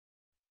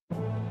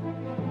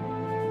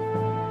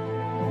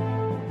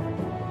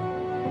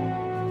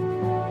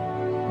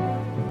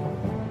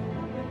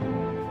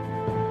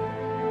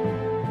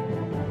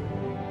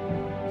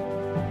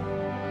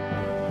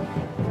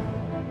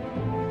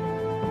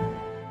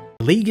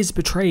The League is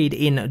betrayed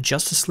in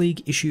Justice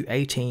League issue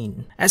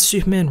 18. As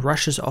Superman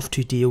rushes off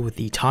to deal with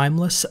the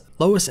Timeless,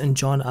 Lois and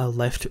John are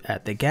left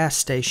at the gas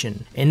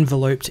station,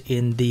 enveloped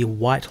in the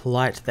white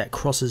light that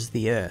crosses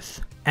the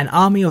Earth. An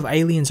army of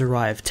aliens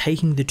arrive,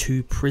 taking the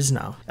two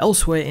prisoner.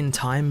 Elsewhere in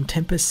time,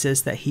 Tempest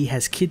says that he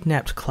has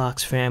kidnapped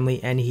Clark's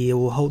family and he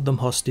will hold them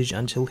hostage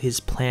until his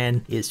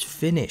plan is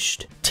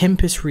finished.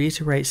 Tempest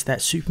reiterates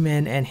that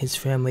Superman and his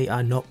family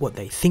are not what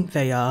they think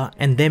they are,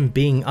 and them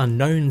being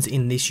unknowns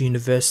in this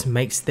universe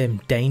makes them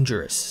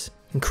dangerous.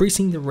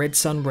 Increasing the red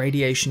sun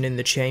radiation in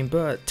the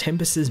chamber,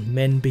 Tempest's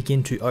men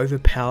begin to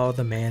overpower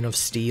the Man of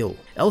Steel.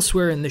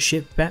 Elsewhere in the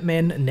ship,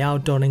 Batman, now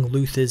donning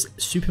Luthor's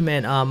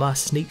Superman armor,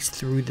 sneaks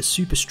through the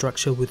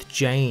superstructure with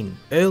Jane.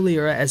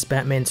 Earlier, as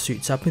Batman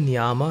suits up in the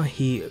armor,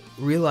 he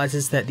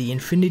realizes that the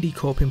Infinity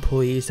Corp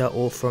employees are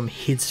all from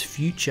his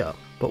future,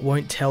 but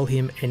won't tell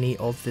him any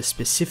of the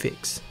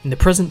specifics. In the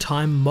present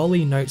time,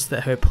 Molly notes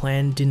that her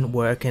plan didn't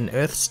work and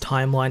Earth's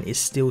timeline is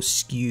still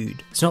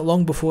skewed. It's not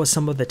long before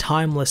some of the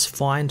Timeless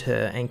find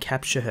her and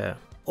capture her.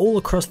 All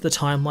across the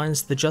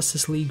timelines, the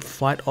Justice League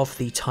fight off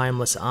the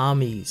Timeless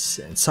armies,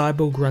 and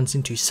Cyborg runs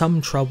into some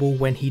trouble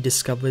when he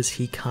discovers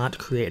he can't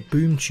create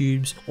boom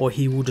tubes or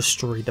he will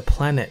destroy the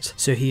planet,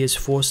 so he is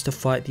forced to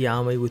fight the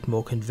army with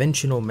more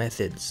conventional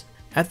methods.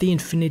 At the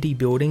Infinity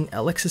Building,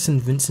 Alexis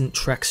and Vincent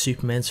track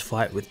Superman's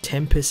fight with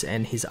Tempest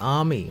and his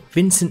army.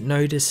 Vincent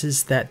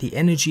notices that the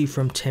energy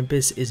from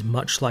Tempest is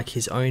much like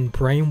his own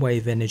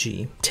brainwave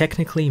energy,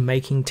 technically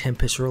making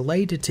Tempest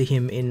related to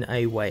him in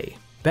a way.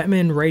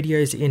 Batman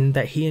radios in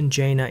that he and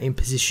Jane are in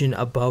position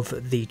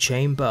above the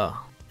chamber.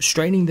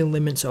 Straining the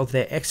limits of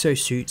their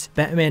exosuits,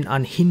 Batman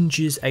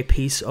unhinges a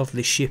piece of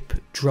the ship,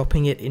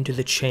 dropping it into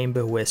the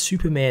chamber where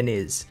Superman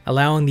is,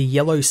 allowing the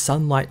yellow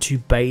sunlight to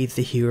bathe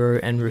the hero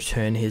and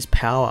return his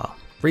power.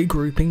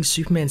 Regrouping,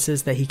 Superman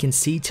says that he can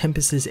see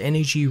Tempest's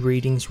energy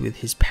readings with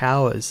his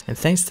powers, and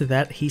thanks to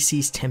that, he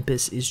sees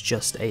Tempest is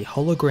just a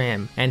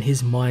hologram, and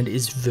his mind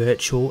is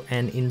virtual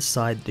and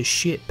inside the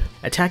ship.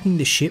 Attacking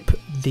the ship,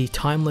 the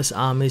Timeless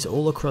armies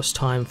all across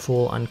time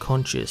fall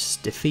unconscious,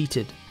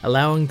 defeated,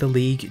 allowing the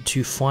League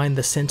to find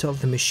the center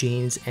of the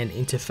machines and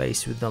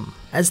interface with them.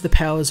 As the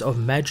powers of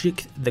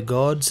magic, the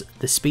gods,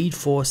 the speed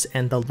force,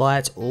 and the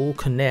light all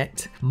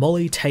connect,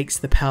 Molly takes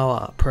the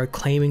power,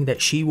 proclaiming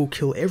that she will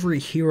kill every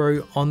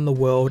hero on the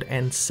world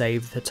and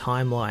save the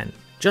timeline.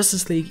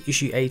 Justice League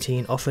issue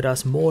 18 offered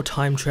us more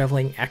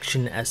time-traveling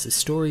action as the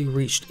story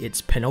reached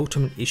its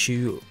penultimate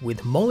issue,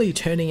 with Molly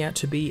turning out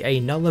to be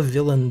another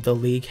villain the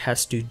League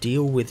has to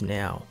deal with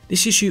now.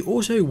 This issue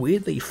also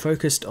weirdly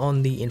focused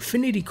on the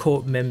Infinity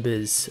Corp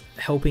members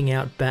helping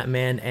out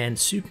Batman and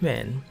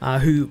Superman,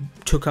 who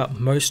took up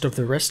most of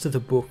the rest of the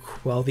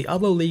book, while the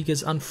other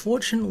Leaguers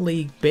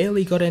unfortunately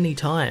barely got any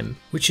time,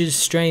 which is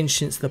strange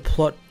since the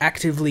plot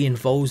actively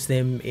involves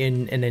them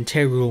in an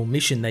integral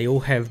mission. They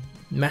all have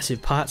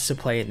massive parts to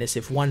play in this.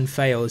 If one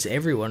fails,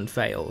 everyone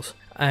fails.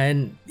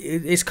 And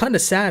it's kind of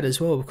sad as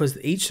well, because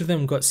each of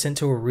them got sent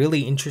to a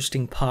really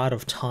interesting part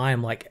of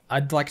time. Like,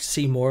 I'd like to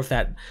see more of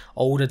that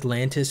old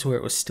Atlantis where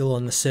it was still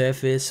on the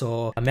surface,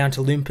 or Mount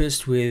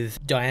Olympus with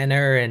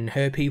Diana and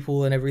her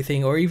people and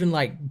everything, or even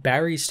like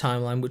Barry's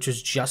timeline, which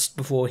was just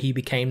before he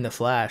became the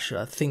Flash.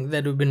 I think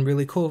that would have been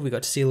really cool if we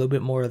got to see a little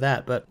bit more of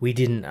that, but we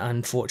didn't,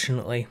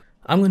 unfortunately.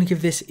 I'm going to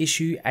give this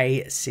issue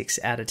a 6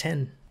 out of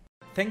 10.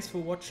 Thanks for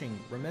watching.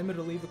 Remember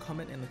to leave a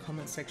comment in the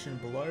comment section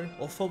below,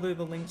 or follow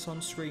the links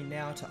on screen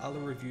now to other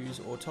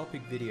reviews or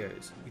topic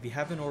videos. If you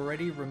haven't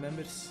already,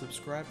 remember to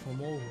subscribe for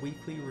more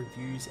weekly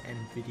reviews and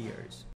videos.